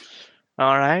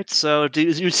 All right. So do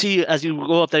you see, as you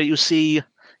go up there, you see,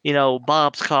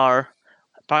 Bob's car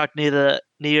parked near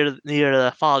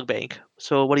the fog bank.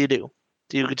 So what do?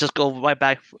 Do you just go right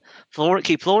back,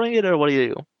 keep floating it, or what do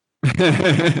you do?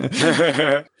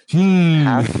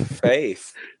 Have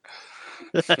faith.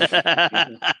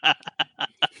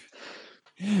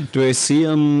 Do I see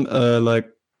him like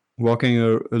walking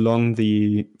along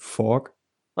the fog?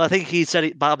 Well, I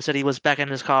think Bob said he was back in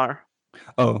his car.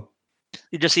 Oh,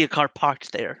 You just see a car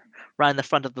parked there, right in the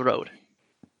front of the road.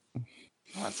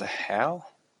 What the hell?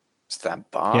 Is that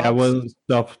Bob? yeah. We'll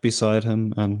stop beside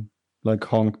him and like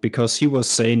honk because he was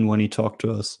sane when he talked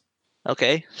to us.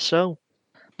 Okay, so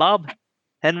Bob,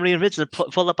 Henry, and Vincent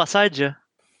pull up beside you.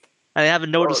 I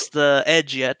haven't noticed the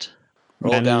edge yet.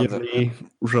 Roll down Manually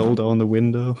roll down the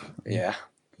window. Yeah.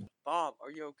 Bob,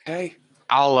 are you okay?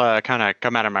 I'll kind of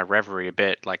come out of my reverie a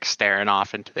bit, like staring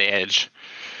off into the edge,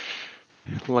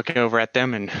 looking over at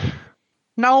them, and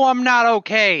no, I'm not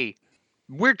okay.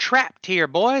 We're trapped here,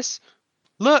 boys.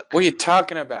 Look. What are you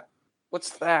talking about?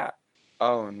 What's that?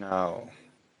 Oh no.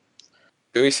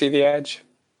 Do we see the edge?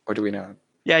 Or do we not?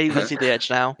 Yeah, you can see the edge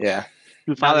now. Yeah.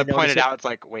 You Now finally that I pointed notice it. out, it's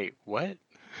like, wait, what?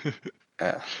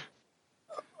 Yeah.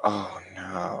 Oh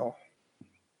no.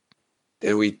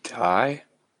 Did we die?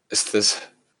 Is this...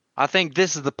 I think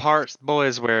this is the part,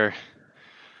 boys, where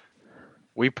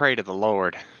we pray to the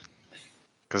Lord.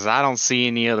 Because I don't see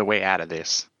any other way out of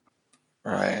this.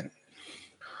 Right.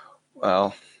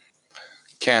 Well,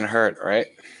 can't hurt, right?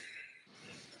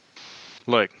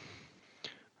 Look,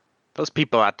 those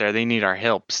people out there, they need our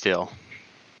help still.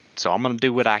 So I'm going to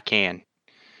do what I can.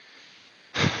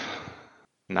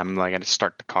 And I'm like going to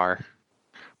start the car.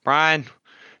 Brian,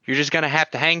 you're just going to have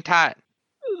to hang tight.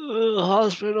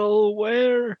 Hospital,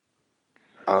 where?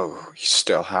 Oh, you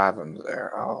still have him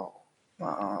there. Oh,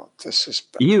 this is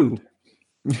bad. You.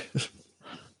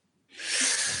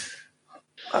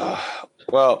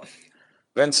 Well,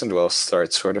 Vincent will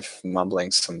start sort of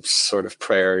mumbling some sort of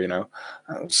prayer,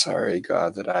 I'm sorry,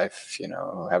 God, that I've,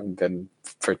 haven't been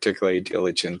particularly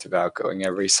diligent about going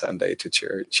every Sunday to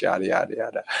church, yada, yada,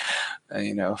 yada.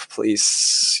 And, please,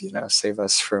 save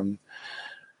us from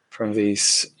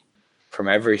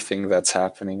everything that's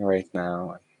happening right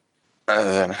now.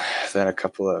 Then a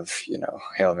couple of,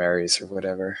 Hail Marys or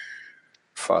whatever,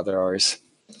 Father ours.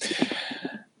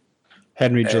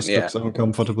 Henry And, just yeah. looks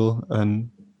uncomfortable and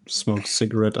smokes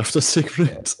cigarette after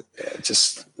cigarette. Yeah,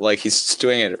 just like he's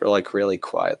doing it like really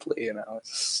quietly,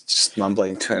 just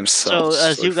mumbling to himself. So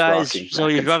as sort you of guys, rocking so back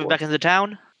you're and driving forth. back into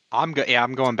town. I'm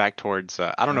going back towards.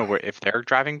 I don't know if they're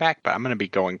driving back, but I'm gonna be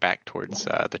going back towards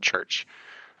the church,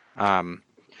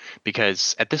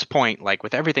 because at this point, like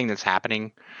with everything that's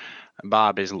happening,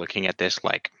 Bob is looking at this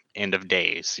like end of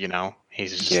days.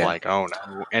 He's just Yeah. like, oh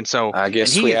no, and so I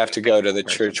guess and we he have to go to the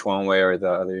church one way or the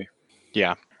other.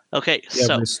 Yeah. Okay, Yeah,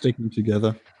 so we're sticking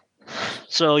together.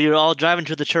 you're all driving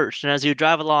to the church, and as you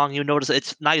drive along, you notice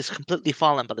it's night is completely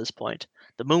fallen by this point.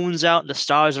 The moon's out, and the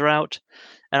stars are out,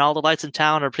 and all the lights in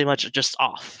town are pretty much just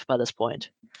off by this point.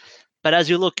 But as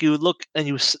you look and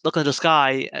you look at the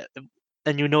sky,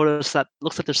 and you notice that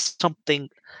looks like there's something,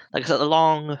 like a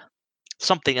long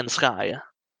something in the sky.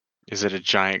 Is it a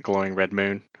giant glowing red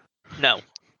moon? No.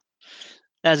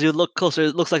 As you look closer,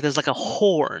 it looks like there's like a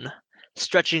horn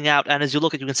stretching out, and as you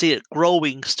look at, you can see it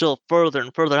growing still further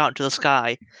and further out into the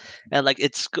sky, and like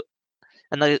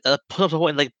and like a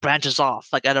point like branches off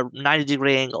like at a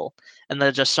 90-degree angle, and then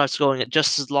it just starts going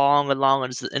just as long and long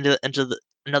into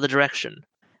another direction.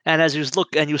 And as you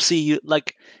look and you see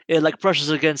like it like brushes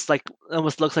against like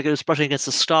almost looks like it was brushing against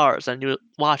the stars, and you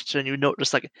watch and you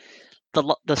notice like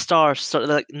the stars sort of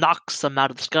like knocks them out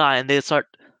of the sky, and they start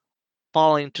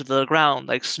falling to the ground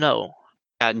like snow.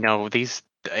 No, these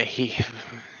he.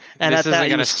 And This at that isn't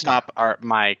going you to stop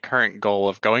my current goal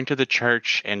of going to the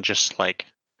church and just like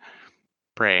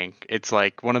praying. It's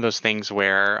like one of those things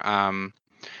where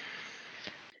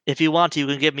if you want to, you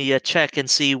can give me a check and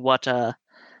see what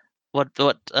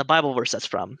Bible verse that's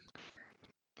from.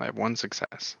 I have one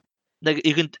success. Like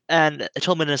you can, and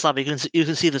Tolman and Slav, you can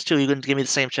see this too. You can give me the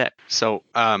same check. So,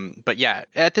 but yeah,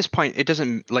 at this point, it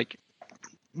doesn't like.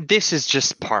 This is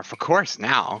just par for course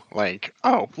now. Like,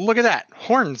 oh, look at that,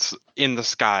 horns in the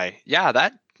sky. Yeah,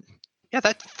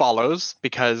 that follows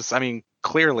because I mean,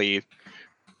 clearly,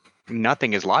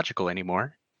 nothing is logical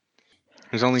anymore.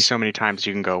 There's only so many times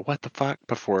you can go, "What the fuck?"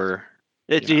 before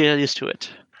You get used to it.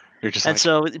 you're just And like,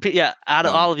 so, yeah, out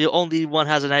of Um, all of you, only one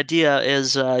has an idea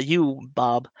is you,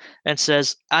 Bob, and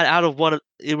says, out of one,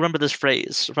 you remember this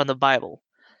phrase from the Bible.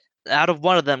 Out of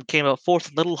one of them came a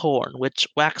fourth little horn, which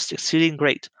waxed exceeding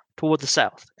great toward the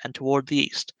south, and toward the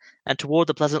east, and toward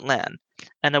the pleasant land.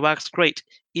 And it waxed great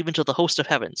even to the host of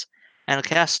heavens, and it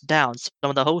cast down some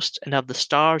of the host and of the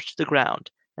stars to the ground,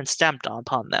 and stamped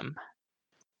upon them.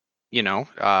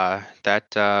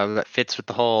 that fits with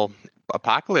the whole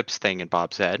apocalypse thing in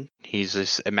Bob's head. He's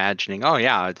just imagining, oh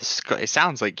yeah, it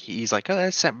sounds like he's like, oh,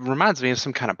 that reminds me of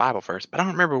some kind of Bible verse, but I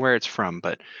don't remember where it's from,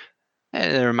 but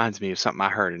it reminds me of something I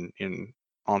heard in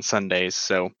on Sundays.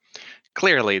 So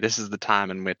clearly, this is the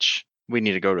time in which we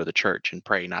need to go to the church and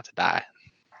pray not to die.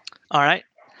 All right.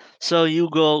 So you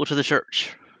go to the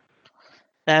church.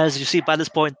 As you see, by this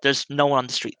point, there's no one on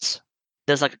the streets.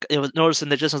 There's like it was noticed in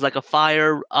the distance, like a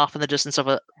fire off in the distance of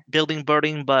a building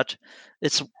burning, but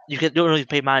don't really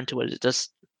pay mind to it.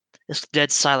 It's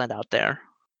dead silent out there.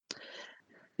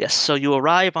 Yes. So you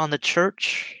arrive on the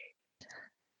church,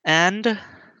 and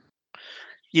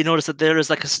you notice that there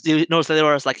is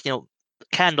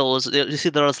candles. You see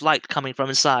there is light coming from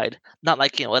inside, not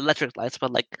like electric lights,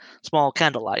 but like small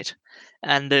candlelight,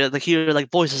 and you hear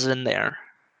like voices in there.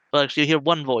 But you hear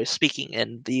one voice speaking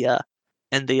in the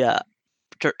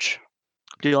church.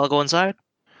 Do you all go inside?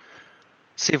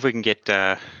 See if we can get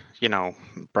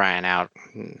Brian out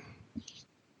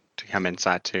to come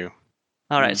inside too.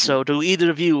 All right. So do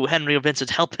either of you, Henry or Vincent,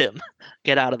 help him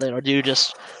get out of there, or do you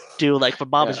just do like what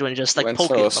Bob is doing, just like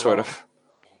poke him?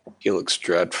 He looks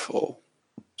dreadful.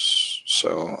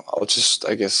 So I'll just,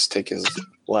 I guess, take his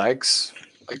legs,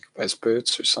 like his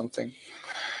boots or something.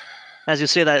 As you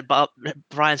say that,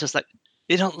 Brian's just like,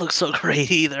 you don't look so great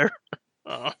either.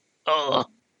 Well,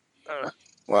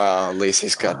 at least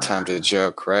he's got time to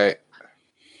joke, right?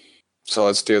 So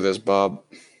let's do this, Bob.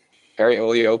 Harry,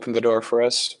 will you open the door for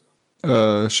us?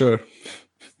 Sure.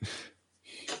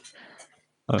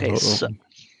 Okay, so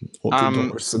open the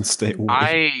doors and stay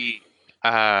away.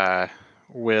 I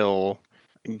will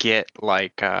get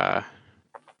like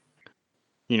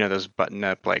those button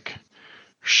up like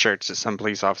shirts that some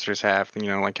police officers have. You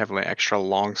know, like have an extra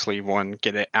long sleeve one.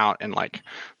 Get it out and like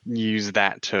use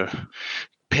that to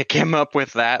pick him up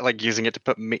with that. Like using it to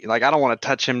put me. Like I don't want to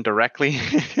touch him directly,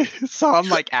 so I'm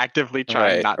like actively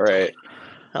trying not to Right.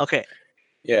 Okay.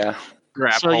 Yeah.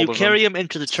 grab So you hold of carry him. him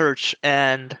into the church,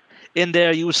 and in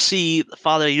there you see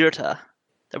Father Yurta,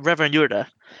 the Reverend Yurta,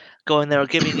 going there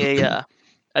giving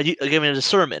giving a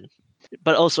sermon.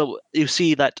 But also you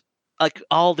see that like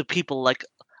all the people like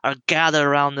are gathered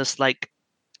around this like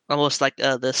almost like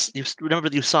this. Remember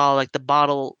you saw like the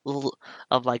bottle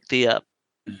of like the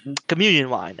Mhm. communion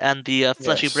wine and the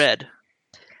fleshy Yes. bread,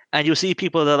 and you see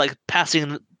people that are like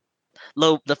passing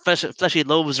the fleshy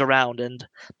loaves around and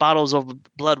bottles of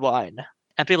blood wine,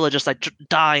 and people are just like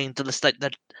dying to this like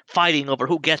that fighting over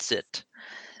who gets it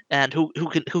and who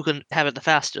can have it the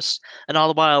fastest. And all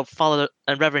the while, Father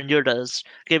and Reverend Yurda is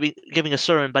giving a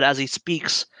sermon, but as he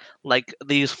speaks, like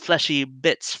these fleshy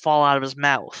bits fall out of his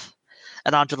mouth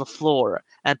and onto the floor,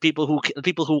 and people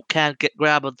who can't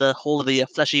grab the hold of the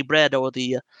fleshy bread or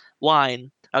the wine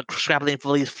are scrabbling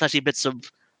for these fleshy bits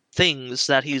of things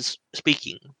that he's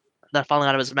speaking that are falling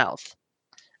out of his mouth.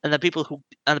 And the people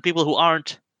who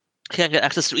aren't can't get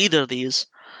access to either of these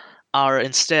are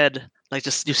instead like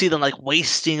just you see them like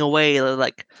wasting away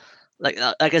like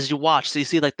as you watch, so you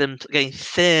see like them getting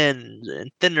thin and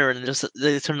thinner and just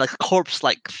they turn like corpse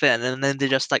like thin, and then they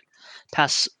just like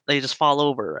they just fall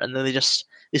over, and then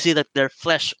you see that their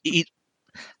flesh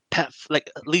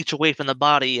like leach away from the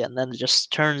body, and then it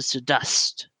just turns to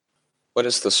dust. What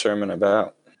is the sermon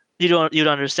about? You don't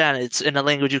understand. It's in a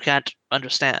language you can't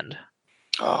understand.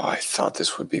 Oh, I thought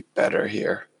this would be better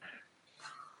here.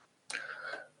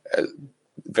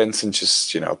 Vincent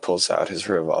just, pulls out his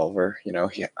revolver.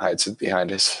 He hides it behind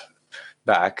his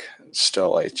back,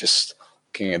 still like just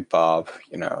looking at Bob.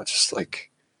 Just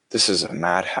like this is a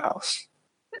madhouse.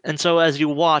 And so as you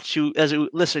watch, as you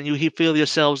listen, you feel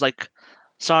yourselves like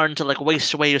starting to like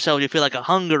waste away yourself. You feel like a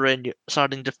hunger and you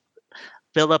starting to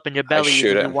build up in your belly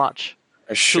shoot when you him. watch.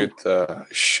 I shoot the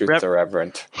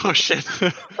Reverend. Oh shit!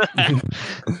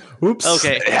 Oops.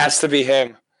 Okay. It has to be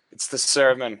him. It's the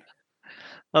sermon.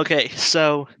 Okay,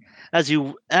 so as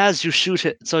you shoot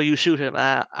it, you shoot him.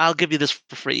 I'll give you this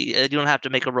for free. You don't have to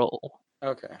make a roll.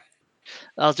 Okay.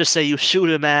 I'll just say you shoot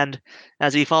him, and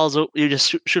as he falls, you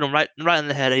just shoot him right in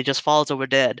the head. And he just falls over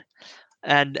dead.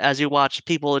 And as you watch,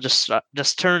 people just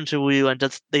turn to you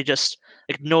and they just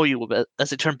ignore you as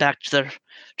they turn back to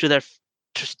their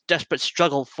desperate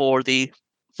struggle for the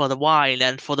wine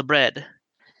and for the bread.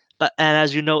 And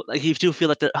as you know, like you do feel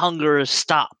like the hunger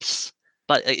stops,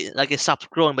 but like it stops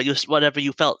growing, but whatever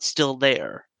you felt still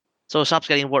there, so it stops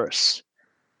getting worse.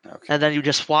 Okay. And then you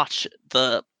just watch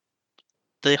the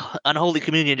unholy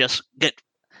communion just get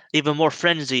even more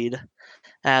frenzied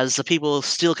as the people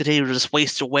still continue to just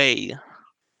waste away.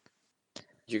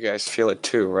 You guys feel it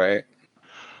too, right?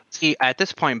 See, at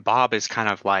this point, Bob is kind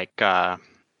of like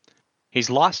he's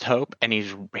lost hope, and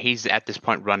he's at this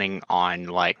point running on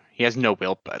like he has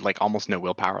almost no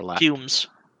willpower left, Fumes.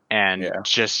 and Yeah.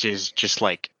 just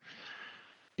like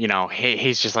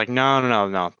he's just like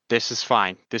no, this is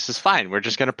fine, we're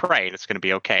just gonna pray, and it's gonna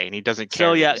be okay, and he doesn't care.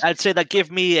 So yeah, I'd say that give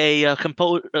me a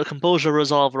composure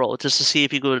resolve roll just to see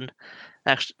if you could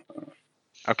actually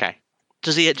Okay.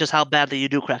 to see just how badly you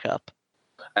do crack up.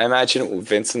 I imagine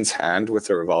Vincent's hand with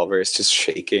the revolver is just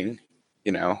shaking,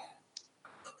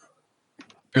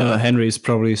 Henry is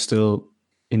probably still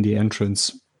in the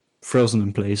entrance, frozen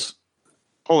in place.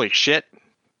 Holy shit.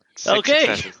 6 Okay.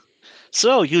 successes.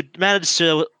 So you managed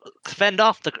to fend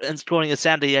off the growing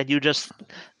insanity, and you resist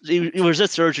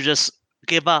the urge to just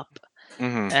give up,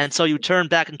 and so you turn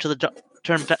back into the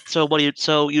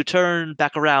So you turn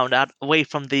back around away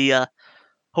from the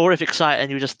horrific sight,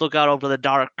 and you just look out over the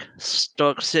dark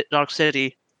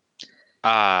city.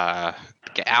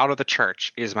 Get out of the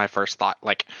church is my first thought.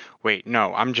 Like, wait,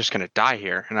 no, I'm just gonna die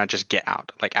here, and I just get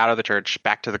out, like out of the church,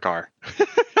 back to the car.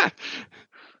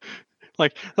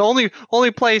 Like the only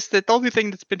thing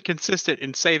that's been consistent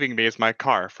in saving me is my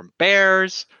car from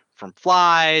bears, from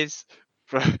flies.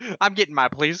 I'm getting my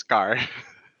police car.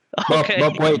 Okay.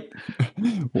 Bob,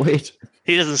 wait.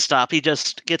 He doesn't stop. He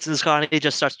just gets in his car and he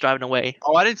just starts driving away.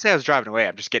 Oh, I didn't say I was driving away.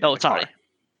 I'm just getting. Oh, sorry. Car.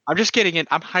 I'm just getting in.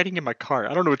 I'm hiding in my car.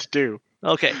 I don't know what to do.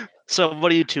 Okay. So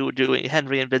what are you two doing,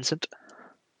 Henry and Vincent?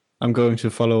 I'm going to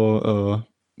follow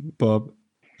Bob.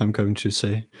 I'm going to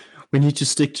say, we need to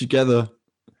stick together.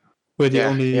 We're the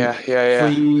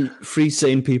only free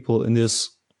sane people in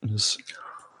this. Let's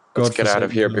get out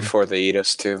of here before they eat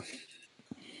us too.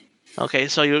 Okay,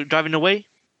 so you're driving away?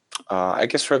 I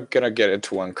guess we're gonna get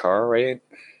into one car, right?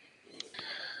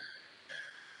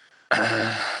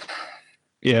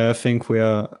 Yeah, I think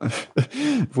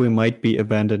we might be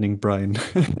abandoning Brian. Are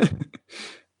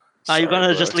you Sorry,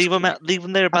 gonna just bros. leave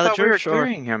him there by I the thought we were church, or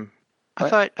carrying him.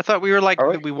 What? I thought we were like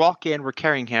Are we? we walk in, we're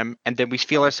carrying him, and then we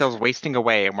feel ourselves wasting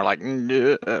away, and we're like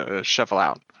shuffle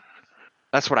out.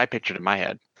 That's what I pictured in my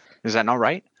head. Is that not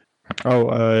right? Oh,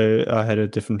 I had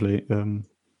it differently. I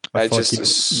I thought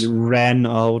just you ran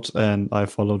out and I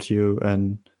followed you,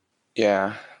 and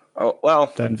Yeah. Oh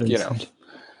well. then You know. Vincent.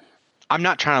 I'm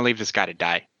not trying to leave this guy to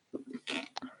die.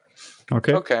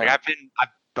 Okay. Okay. Like,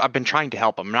 I've been trying to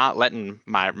help him, not letting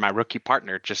my rookie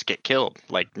partner just get killed.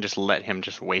 Like just let him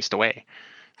just waste away.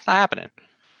 It's not happening.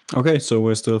 Okay, so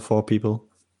we're still 4 people,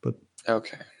 but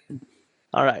Okay.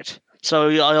 all right? So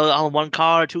you all in one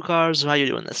car, 2 cars? How are you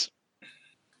doing this?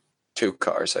 2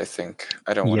 cars, I think.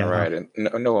 I don't want to Yeah. ride in.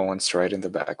 No one wants to ride in the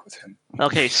back with him.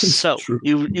 Okay, so True.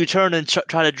 you turn and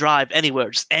try to drive anywhere,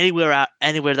 just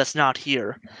anywhere that's not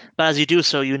here. But as you do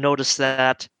so, you notice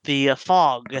that the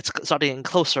fog gets starting getting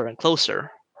closer and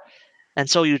closer, and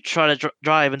so you try to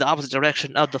drive in the opposite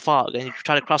direction of the fog, and you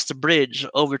try to cross the bridge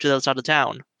over to the other side of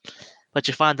town. But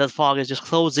you find that the fog is just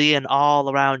closing in all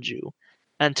around you,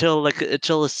 until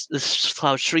this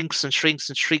cloud shrinks and shrinks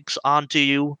and shrinks onto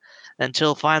you,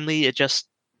 until finally it just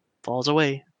falls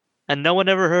away. And no one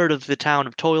ever heard of the town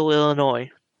of Toil, Illinois,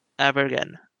 ever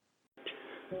again.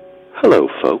 Hello,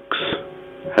 folks.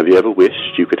 Have you ever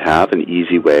wished you could have an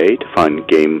easy way to find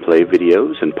gameplay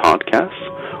videos and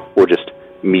podcasts, or just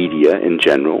media in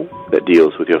general that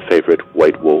deals with your favorite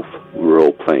White Wolf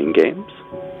role-playing games?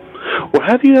 Or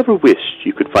have you ever wished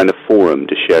you could find a forum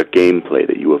to share gameplay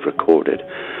that you have recorded,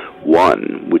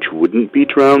 one which wouldn't be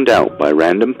drowned out by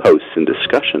random posts and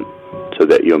discussion, so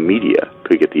that your media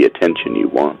could get the attention you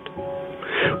want?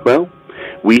 Well,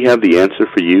 we have the answer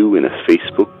for you in a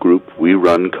Facebook group we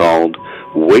run called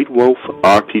White Wolf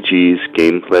RPGs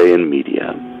Gameplay and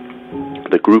Media.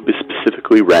 The group is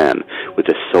specifically ran with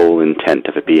the sole intent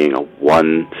of it being a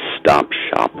one-stop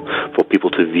shop for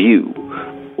people to view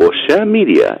or share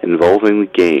media involving the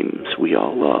games we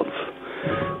all love.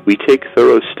 We take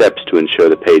thorough steps to ensure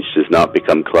the page does not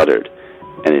become cluttered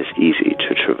and is easy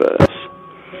to traverse.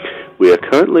 We are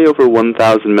currently over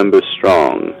 1,000 members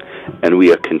strong, and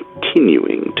we are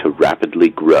continuing to rapidly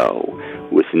grow,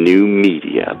 with new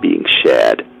media being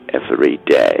shared every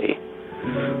day.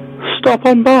 Stop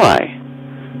on by.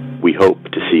 We hope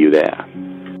to see you there.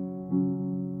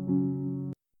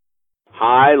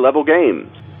 High Level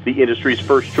Games, the industry's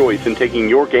first choice in taking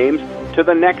your games to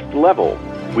the next level.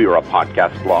 We are a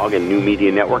podcast blog and new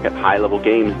media network at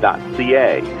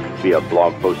highlevelgames.ca. We have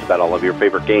blog posts about all of your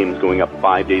favorite games going up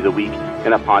 5 days a week,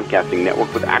 and a podcasting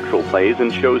network with actual plays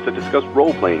and shows that discuss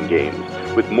role-playing games,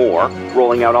 with more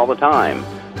rolling out all the time.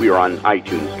 We are on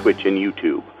iTunes, Twitch, and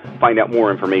YouTube. Find out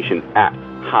more information at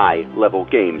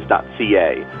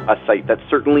highlevelgames.ca, a site that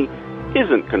certainly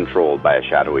isn't controlled by a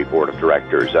shadowy board of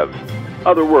directors of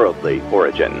otherworldly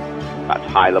origin. That's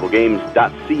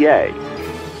highlevelgames.ca.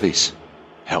 Please,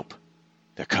 help.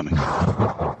 They're coming.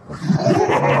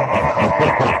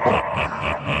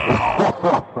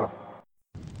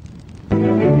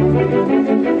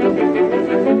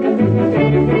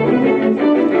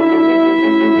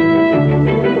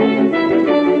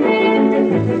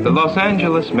 The Los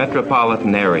Angeles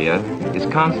metropolitan area is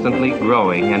constantly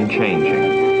growing and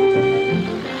changing.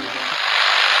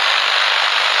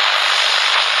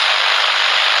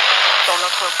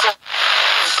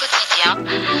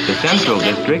 The Central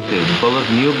District is full of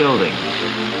new buildings.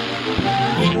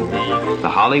 The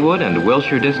Hollywood and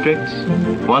Wilshire districts,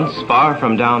 once far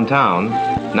from downtown,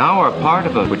 now are part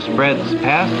of it which spreads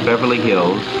past Beverly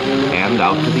Hills and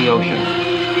out to the ocean.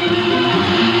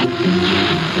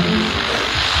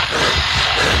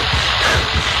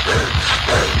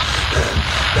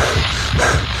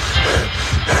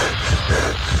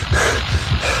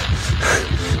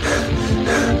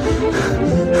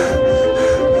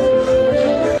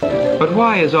 But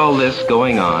why is all this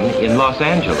going on in Los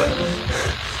Angeles?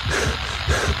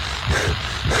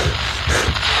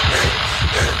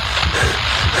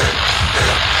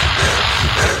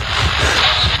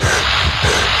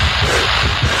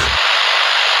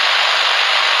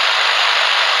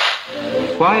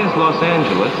 Why is Los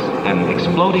Angeles an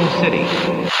exploding city?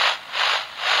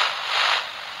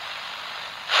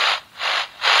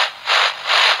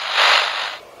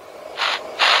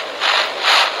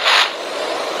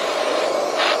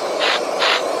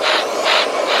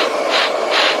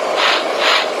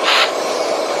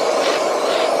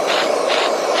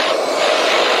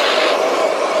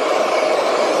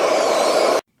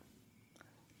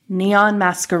 Neon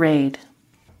Masquerade.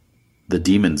 The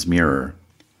Demon's Mirror.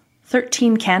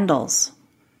 13 Candles.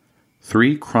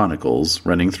 3 chronicles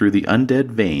running through the undead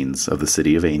veins of the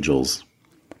City of Angels.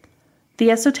 The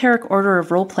Esoteric Order of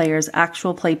Roleplayers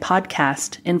Actual Play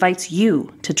podcast invites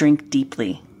you to drink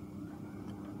deeply.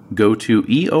 Go to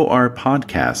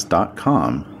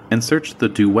eorpodcast.com and search the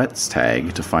Duets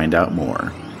tag to find out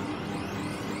more.